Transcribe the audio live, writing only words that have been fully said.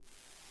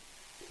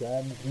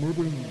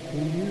Transmitting to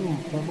you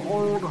from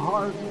Old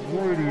Heart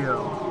Radio.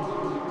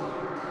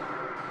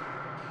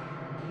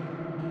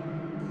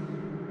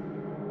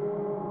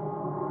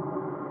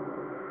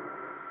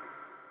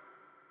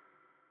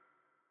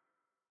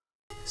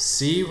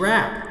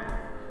 C-Rap.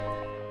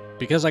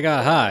 Because I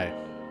Got High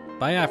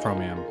by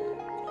Afroman.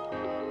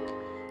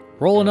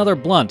 Roll another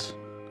blunt.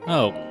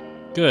 Oh,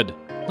 good.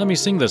 Let me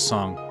sing this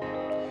song.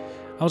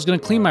 I was gonna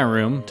clean my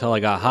room till I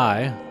got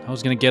high. I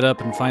was gonna get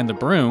up and find the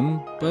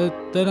broom,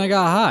 but then I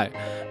got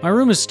high. My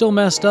room is still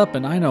messed up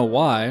and I know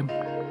why.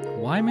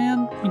 Why,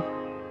 man?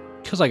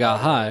 Because I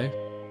got high.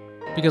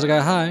 Because I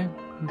got high.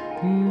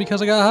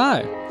 Because I got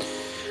high.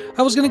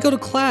 I was gonna go to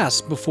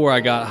class before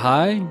I got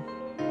high.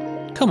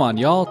 Come on,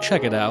 y'all,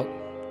 check it out.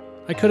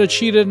 I could have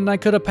cheated and I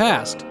could have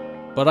passed,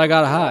 but I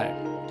got high.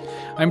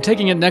 I'm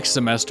taking it next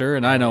semester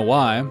and I know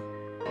why.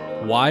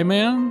 Why,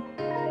 man?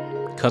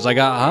 Because I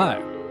got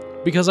high.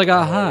 Because I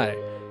got high.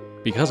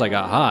 Because I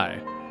got high.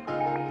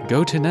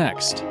 Go to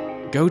next.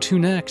 Go to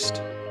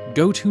next.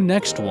 Go to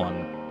next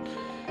one.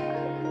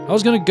 I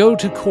was gonna go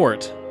to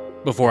court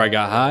before I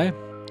got high.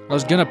 I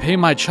was gonna pay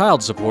my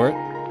child support.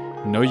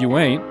 No, you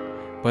ain't.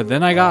 But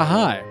then I got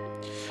high.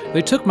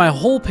 They took my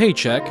whole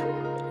paycheck,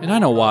 and I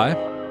know why.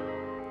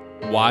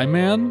 Why,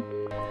 man?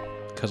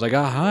 Because I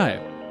got high.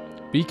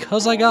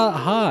 Because I got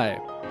high.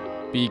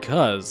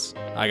 Because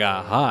I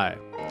got high.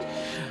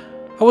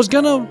 I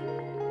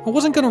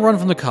wasn't gonna run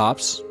from the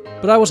cops,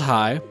 but I was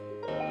high.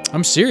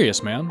 I'm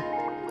serious, man.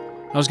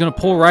 I was gonna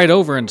pull right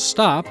over and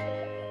stop,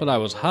 but I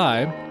was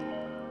high.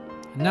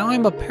 Now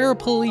I'm a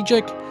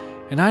paraplegic,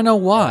 and I know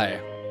why.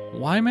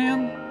 Why,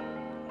 man?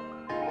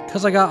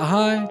 Because I got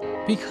high.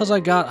 Because I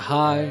got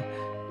high.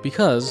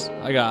 Because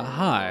I got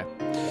high.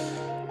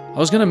 I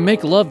was gonna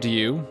make love to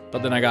you,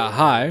 but then I got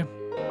high.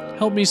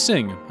 Help me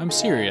sing, I'm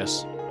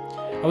serious.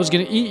 I was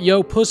gonna eat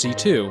yo pussy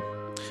too,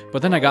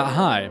 but then I got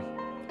high.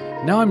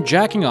 Now I'm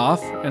jacking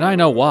off, and I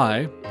know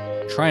why.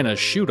 Trying to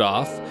shoot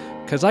off,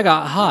 cause I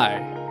got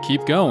high.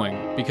 Keep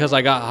going, because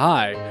I got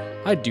high.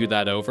 I'd do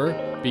that over,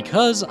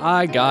 because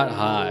I got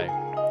high.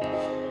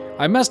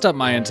 I messed up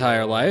my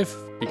entire life,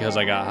 because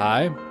I got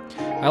high.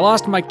 I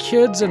lost my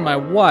kids and my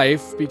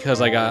wife, because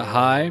I got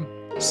high.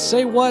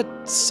 Say what,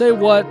 say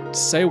what,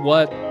 say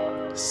what,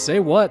 say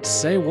what,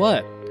 say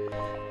what.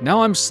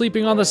 Now I'm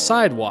sleeping on the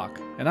sidewalk,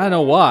 and I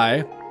know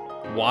why.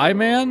 Why,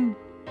 man?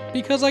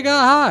 Because I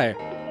got high.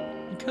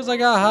 Because I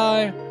got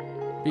high.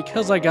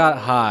 Because I got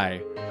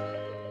high.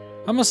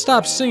 I'm gonna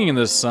stop singing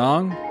this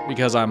song,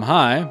 because I'm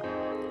high.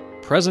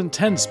 Present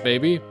tense,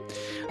 baby.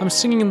 I'm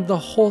singing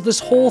this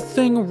whole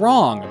thing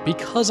wrong,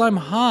 because I'm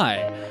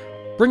high.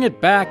 Bring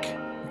it back,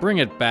 bring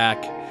it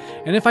back.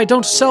 And if I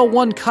don't sell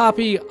one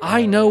copy,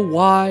 I know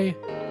why.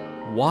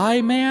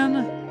 Why,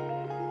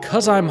 man?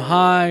 'Cause I'm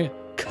high,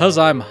 'cause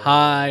I'm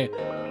high,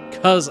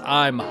 'cause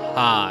I'm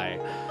high.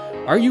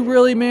 Are you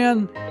really,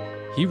 man?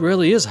 He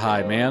really is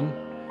high, man.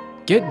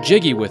 Get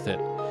jiggy with it.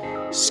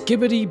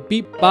 Skibbity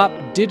beep bop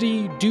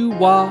diddy doo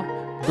wah.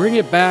 Bring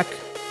it back,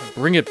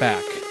 bring it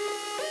back.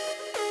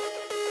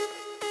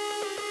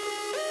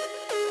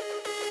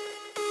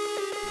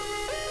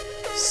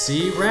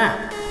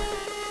 C-Rap.